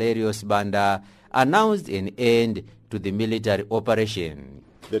Philip Valerius Banda announced an end to the military operation.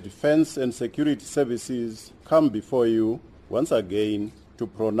 The Defense and Security Services come before you once again to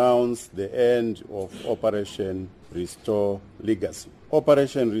pronounce the end of Operation Restore Legacy.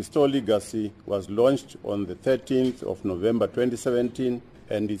 Operation Restore Legacy was launched on the 13th of November 2017,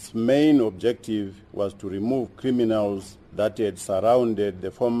 and its main objective was to remove criminals that had surrounded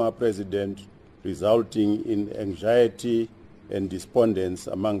the former president, resulting in anxiety and despondence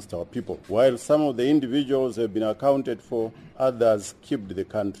amongst our people. While some of the individuals have been accounted for, others kept the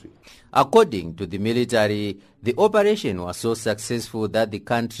country. According to the military, the operation was so successful that the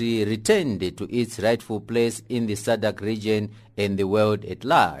country returned to its rightful place in the SADC region and the world at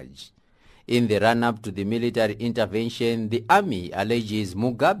large. In the run-up to the military intervention, the army alleges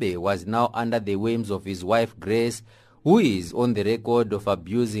Mugabe was now under the whims of his wife Grace, who is on the record of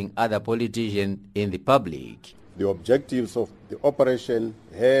abusing other politicians in the public. The objectives of the operation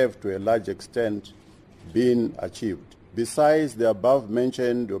have to a large extent been achieved. Besides the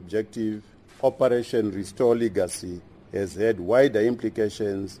above-mentioned objective, Operation Restore Legacy has had wider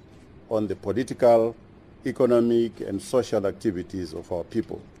implications on the political, economic and social activities of our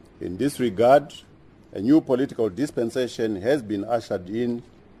people. In this regard, a new political dispensation has been ushered in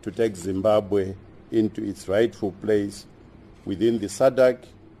to take Zimbabwe into its rightful place within the SADC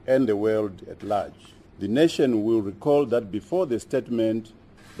and the world at large. The nation will recall that before the statement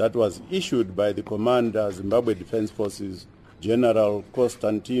that was issued by the Commander, Zimbabwe Defense Forces, General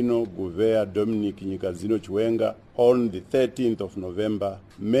Constantino Gouveia Dominic Nyikazino Chiwenga, on the 13th of November,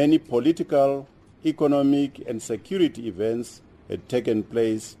 many political, economic and security events had taken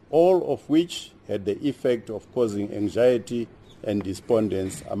place, all of which had the effect of causing anxiety and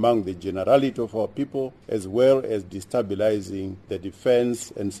despondence among the generality of our people, as well as destabilizing the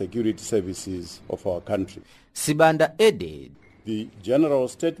defense and security services of our country. Sibanda added, the general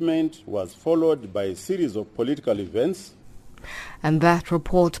statement was followed by a series of political events. And that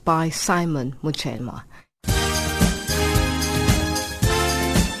report by Simon Muchelma.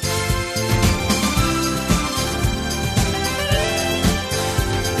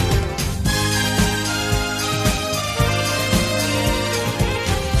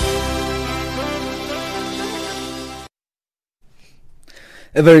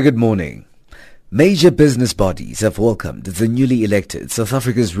 A very good morning. Major business bodies have welcomed the newly elected South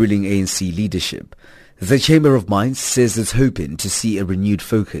Africa's ruling ANC leadership. The Chamber of Mines says it's hoping to see a renewed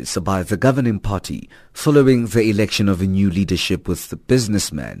focus by the governing party following the election of a new leadership with the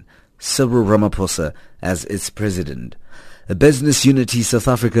businessman Cyril Ramaphosa as its president. A Business Unity South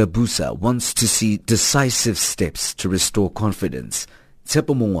Africa BUSA wants to see decisive steps to restore confidence.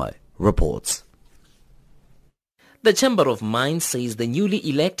 Tsepo Mongwai reports. The Chamber of Mines says the newly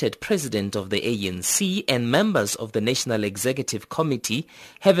elected president of the ANC and members of the National Executive Committee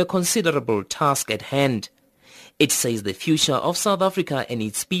have a considerable task at hand. It says the future of South Africa and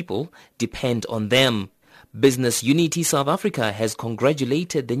its people depend on them. Business Unity South Africa has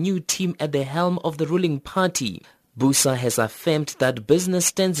congratulated the new team at the helm of the ruling party. BUSA has affirmed that business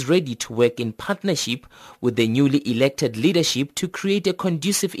stands ready to work in partnership with the newly elected leadership to create a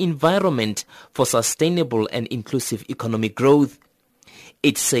conducive environment for sustainable and inclusive economic growth.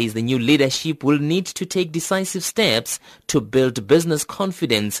 It says the new leadership will need to take decisive steps to build business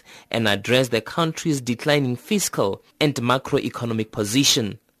confidence and address the country's declining fiscal and macroeconomic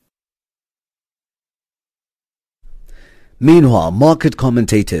position. Meanwhile, market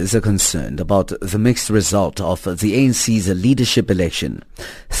commentators are concerned about the mixed result of the ANC's leadership election.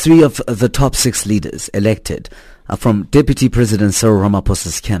 3 of the top 6 leaders elected are from Deputy President Cyril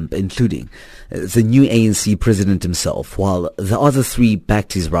Ramaphosa's camp, including the new ANC president himself, while the other 3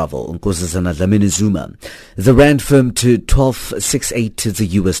 backed his rival, Nkosazana Dlamini-Zuma. The rand firmed to 12.68 to the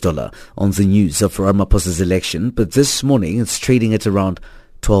US dollar on the news of Ramaphosa's election, but this morning it's trading at around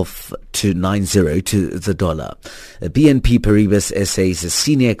 12.90 to the dollar. BNP Paribas SA's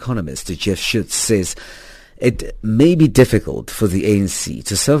senior economist Jeff Schutz says it may be difficult for the ANC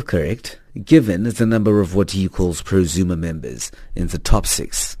to self-correct given the number of what he calls pro-Zuma members in the top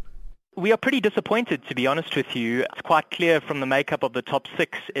 6. We are pretty disappointed, to be honest with you. It's quite clear from the makeup of the top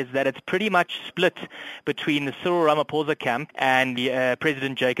 6 is that it's pretty much split between the Cyril Ramaphosa camp and the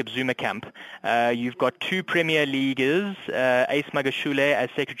President Jacob Zuma camp. You've got 2 Premier Leaguers, Ace Magashule as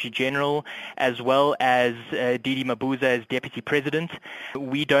Secretary General, as well as Didi Mabuza as Deputy President.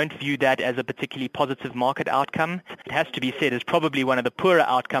 We don't view that as a particularly positive market outcome. It has to be said it's probably one of the poorer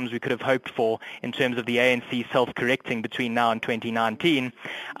outcomes we could have hoped for in terms of the ANC self-correcting between now and 2019.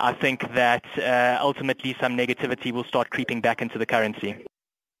 I think that ultimately some negativity will start creeping back into the currency.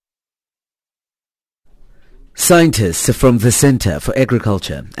 Scientists from the Center for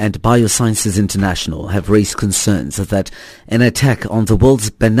Agriculture and Biosciences International have raised concerns that an attack on the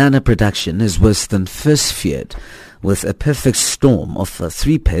world's banana production is worse than first feared, with a perfect storm of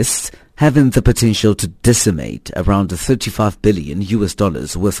 3 pests having the potential to decimate around $35 billion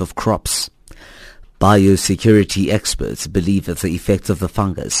worth of crops. Biosecurity experts believe that the effects of the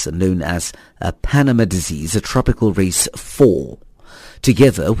fungus, known as Panama disease, a tropical race 4,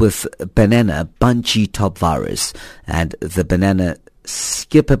 together with banana bunchy top virus and the banana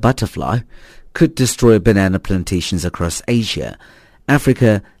skipper butterfly, could destroy banana plantations across Asia,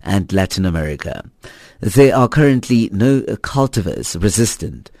 Africa and Latin America. There are currently no cultivars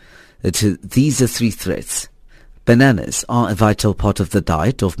resistant to these 3 threats. Bananas are a vital part of the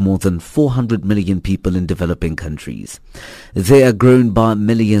diet of more than 400 million people in developing countries. They are grown by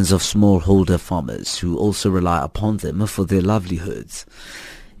millions of smallholder farmers who also rely upon them for their livelihoods.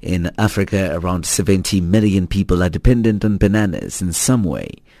 In Africa, around 70 million people are dependent on bananas in some way,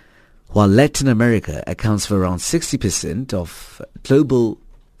 while Latin America accounts for around 60% of global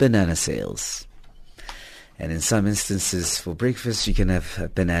banana sales. And in some instances, for breakfast, you can have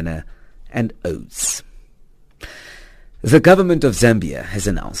banana and oats. The government of Zambia has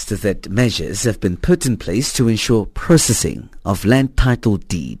announced that measures have been put in place to ensure processing of land title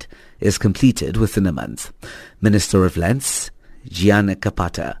deed is completed within a month. Minister of Lands, Gianna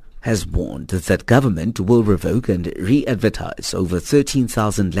Kapata, has warned that government will revoke and re-advertise over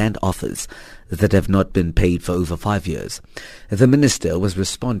 13,000 land offers that have not been paid for over 5 years. The minister was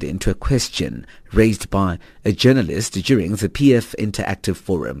responding to a question raised by a journalist during the PF Interactive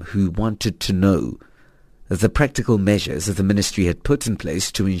Forum who wanted to know the practical measures that the ministry had put in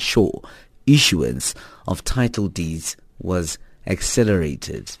place to ensure issuance of title deeds was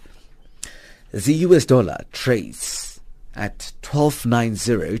accelerated. The US dollar trades at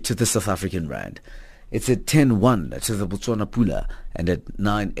 12.90 to the South African rand. It's at 10.1 to the Botswana Pula and at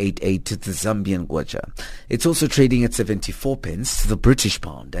 9.88 to the Zambian Kwacha. It's also trading at 74 pence to the British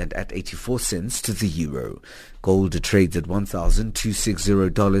pound and at 84 cents to the euro. Gold trades at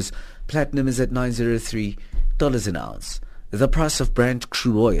 $1,260. Platinum is at $903 an ounce. The price of Brent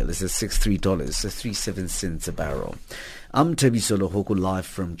crude oil is at $63.37 a barrel. I'm Tabiso Lohoko, live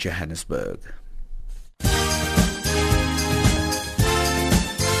from Johannesburg.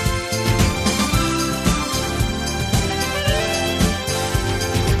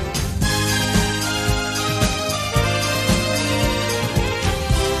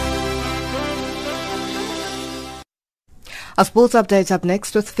 Our sports update up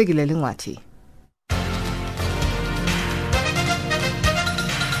next with Figile Lingwati.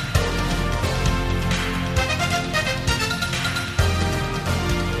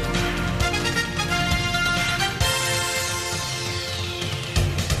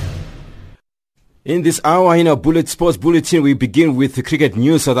 In this hour in our Bullet Sports Bulletin, we begin with the cricket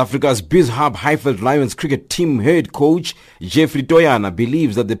news. South Africa's BizHub Highveld Lions cricket team head coach Jeffrey Toyana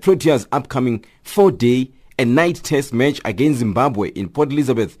believes that the Proteas' upcoming 4-day and night test match against Zimbabwe in Port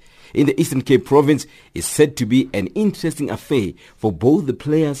Elizabeth in the Eastern Cape province is said to be an interesting affair for both the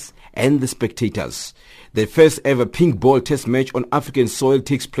players and the spectators. The first ever pink ball test match on African soil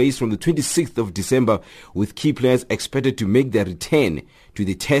takes place from the 26th of December, with key players expected to make their return to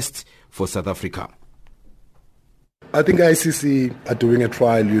the test for South Africa. I think ICC are doing a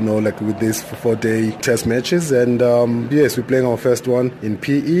trial, with these 4-day test matches. And yes, we're playing our first one in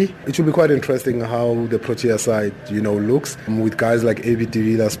PE. It will be quite interesting how the Protea side, looks with guys like AB de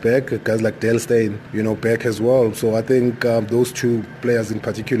Villiers back, guys like Dale Steyn, back as well. So I think those two players in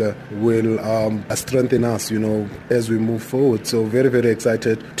particular will strengthen us, as we move forward. So very, very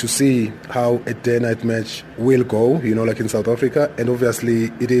excited to see how a day-night match will go, like in South Africa. And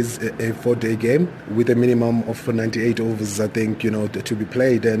obviously it is a 4-day game with a minimum of 98 overs, I think, to be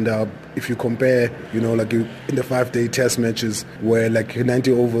played. And if you compare, in the 5-day test matches where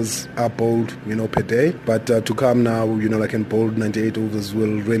 90 overs are bowled, per day, but to come now, in bowled 98 overs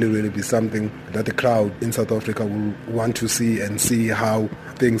will really, really be something that the crowd in South Africa will want to see and see how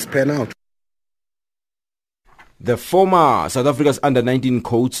things pan out. The former South Africa's under-19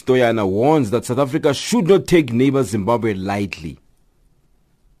 coach Toyana warns that South Africa should not take neighbor Zimbabwe lightly.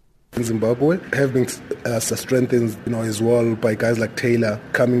 Zimbabwe have been strengthened, as well by guys like Taylor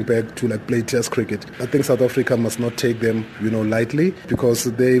coming back to play Test cricket. I think South Africa must not take them, lightly, because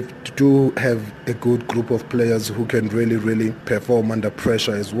they do have a good group of players who can really, really perform under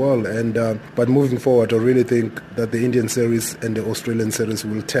pressure as well. And but moving forward, I really think that the Indian series and the Australian series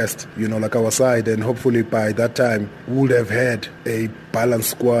will test, our side, and hopefully by that time we'll have had a balanced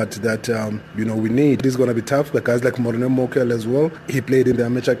squad that we need. It's going to be tough. The guys like Morne Mokel as well. He played in the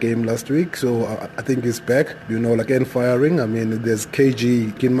amateur game last week, so I think he's back, and firing. I mean, there's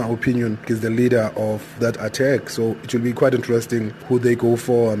KG, in my opinion, is the leader of that attack, so it will be quite interesting who they go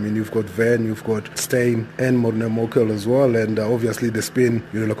for. I mean, you've got Van, you've got Steyn and Morne Mokel as well, and obviously the spin,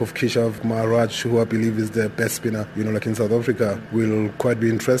 of Keshav Maharaj, who I believe is the best spinner, in South Africa, will quite be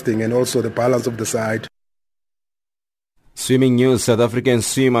interesting, and also the balance of the side. Swimming news. South African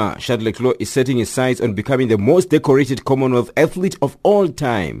swimmer Shad le Clos is setting his sights on becoming the most decorated Commonwealth athlete of all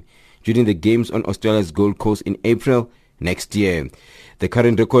time during the Games on Australia's Gold Coast in April next year. The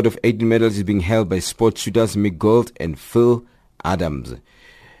current record of 18 medals is being held by sports shooters Mick Gold and Phil Adams.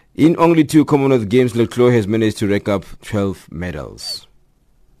 In only 2 Commonwealth Games, le Clos has managed to rack up 12 medals.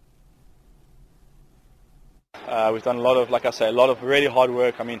 We've done a lot of really hard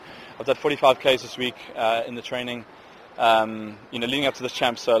work. I mean, I've done 45Ks this week in the training. Leading up to this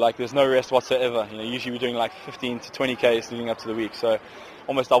champ, so there's no rest whatsoever. Usually we're doing 15 to 20Ks leading up to the week, so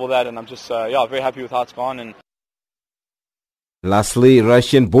almost double that, and I'm just very happy with how it's gone. And lastly,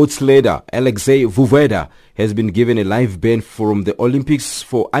 Russian bobsledder Alexei Vuveda has been given a life ban from the Olympics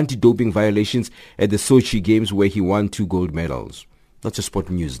for anti-doping violations at the Sochi Games, where he won 2 gold medals. That's your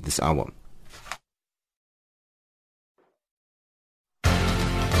sport news this hour.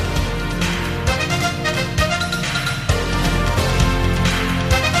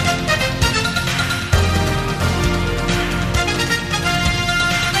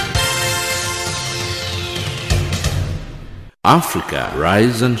 Africa,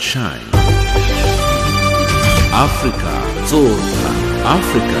 rise and shine. Africa, zorka.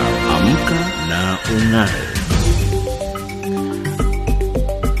 Africa, amka na ung'are.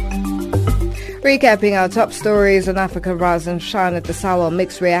 Recapping our top stories on Africa Rise and Shine at this hour,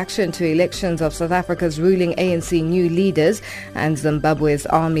 mixed reaction to elections of South Africa's ruling ANC new leaders, and Zimbabwe's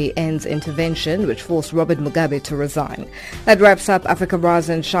army ends intervention, which forced Robert Mugabe to resign. That wraps up Africa Rise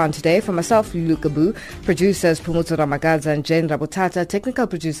and Shine today. For myself, Lulu Kabu, producers Pumutso Ramagaza and Jen Rabutata, technical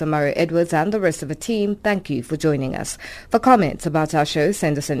producer Mario Edwards, and the rest of the team, thank you for joining us. For comments about our show,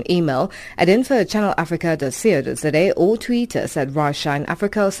 send us an email at info@channelafrica.co.za or tweet us at Rise Shine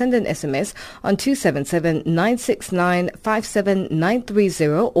Africa, or send an SMS on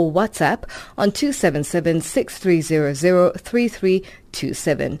 277-969-57930 or WhatsApp on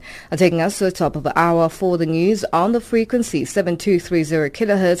 277-6300-3327. Taking us to the top of the hour for the news on the frequency 7230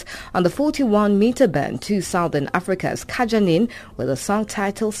 kHz on the 41 meter band to Southern Africa's Kajanin with a song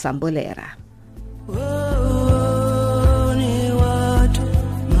titled Sambolera.